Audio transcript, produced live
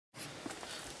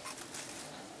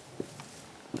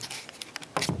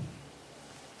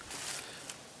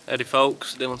Howdy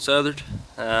folks, Dylan Southard.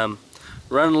 Running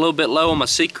a little bit low on my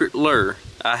secret lure.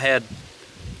 I had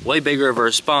way bigger of a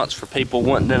response for people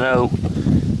wanting to know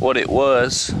what it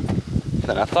was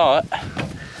than I thought.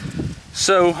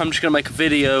 So I'm just gonna make a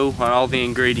video on all the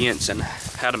ingredients and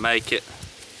how to make it.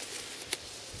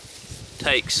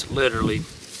 Takes literally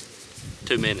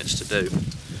 2 minutes to do.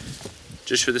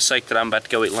 Just for the sake that I'm about to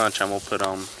go eat lunch, I'm gonna put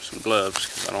on some gloves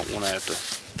because I don't want to have to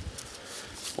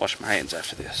wash my hands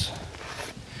after this.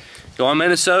 Go on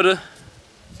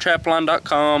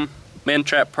MinnesotaTrapline.com,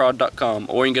 mentrapprod.com,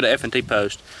 or you can go to F&T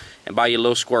Post and buy you a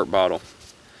little squirt bottle.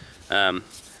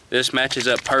 This matches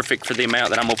up perfect for the amount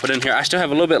that I'm gonna put in here. I still have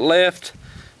a little bit left,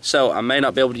 so I may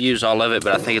not be able to use all of it,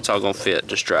 but I think it's all gonna fit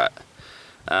just right.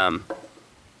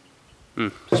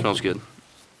 It smells good.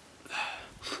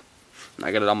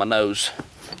 I got it on my nose.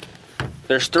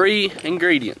 There's 3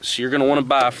 ingredients you're gonna want to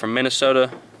buy from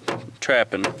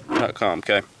MinnesotaTrapline.com.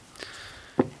 Okay,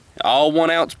 all 1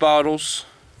 ounce bottles.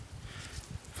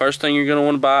 First thing you're gonna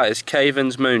want to buy is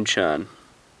Cavens Moonshine.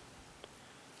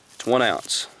 It's 1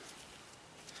 ounce.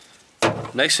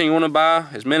 Next thing you want to buy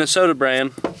is Minnesota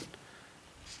brand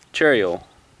cherry oil.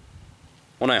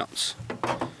 1 ounce.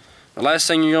 The last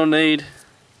thing you're gonna need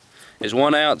is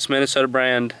 1 ounce Minnesota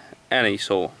brand anise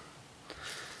oil.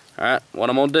 Alright, what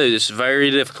I'm gonna do, this is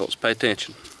very difficult, so pay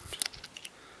attention.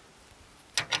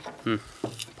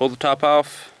 Pull the top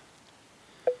off.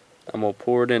 I'm gonna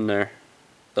pour it in there.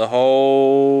 The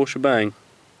whole shebang.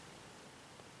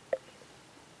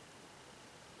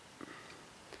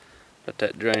 Let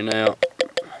that drain out.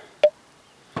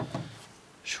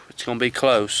 It's gonna be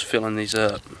close filling these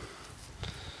up.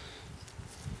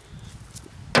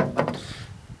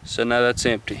 So now that's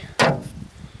empty.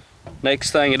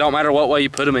 Next thing, it don't matter what way you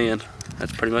put them in.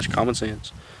 That's pretty much common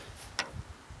sense.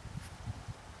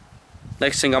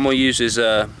 Next thing I'm gonna use is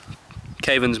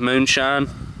Cavens Moonshine.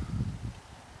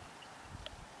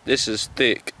 This is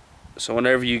thick, so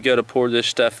whenever you go to pour this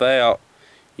stuff out,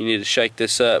 you need to shake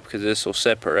this up because this will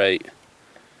separate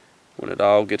when it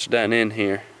all gets down in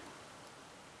here.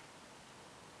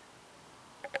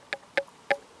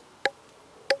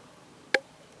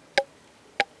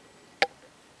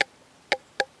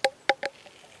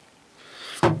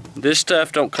 This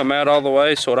stuff don't come out all the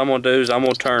way, so what I'm going to do is I'm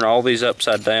going to turn all these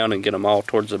upside down and get them all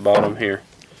towards the bottom here,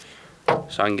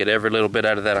 so I can get every little bit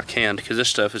out of that I can, because this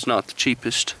stuff is not the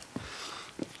cheapest.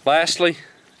 Lastly,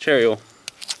 cherry oil.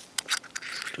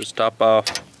 Just top off.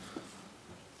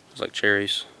 It's like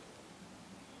cherries.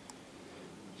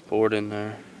 Pour it in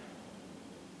there.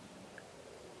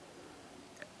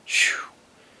 Whew.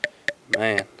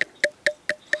 Man,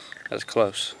 that's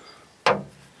close.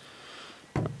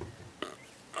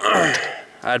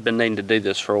 I'd been needing to do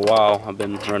this for a while. I've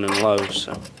been running low,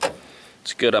 so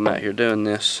it's good I'm out here doing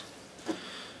this.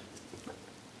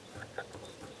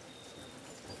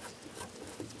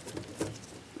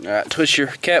 Alright, twist your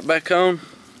cap back on.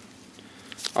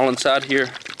 All inside here.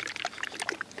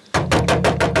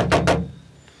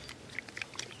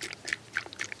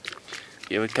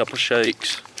 Give it a couple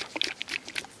shakes.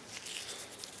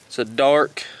 It's a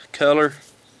dark color.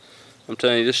 I'm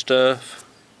telling you, this stuff.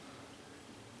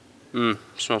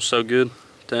 Smells so good.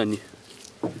 I'm telling you.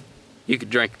 You could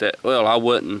drink that. Well, I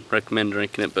wouldn't recommend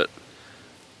drinking it, but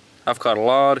I've caught a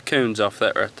lot of coons off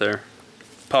that right there.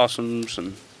 Possums,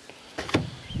 and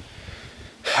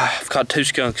I've caught 2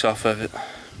 skunks off of it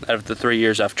out of the 3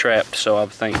 years I've trapped, so I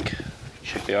think it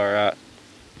should be alright.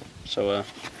 So,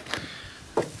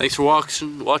 thanks for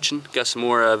watching. Got some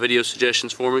more video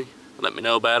suggestions for me. Let me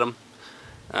know about them.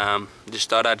 Just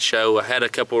thought I'd show. I had a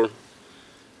couple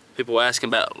people asking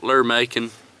about lure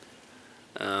making.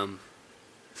 I'm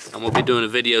gonna be doing a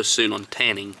video soon on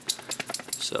tanning,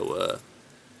 so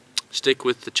stick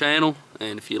with the channel,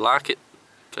 and if you like it,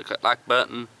 click that like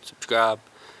button, subscribe.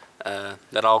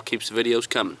 That all keeps the videos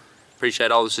coming.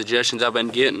 Appreciate all the suggestions I've been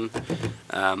getting.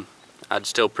 I'd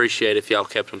still appreciate if y'all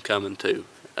kept them coming too.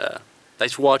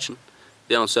 Thanks for watching.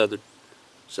 Dylan Southard,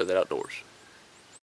 Southard Outdoors.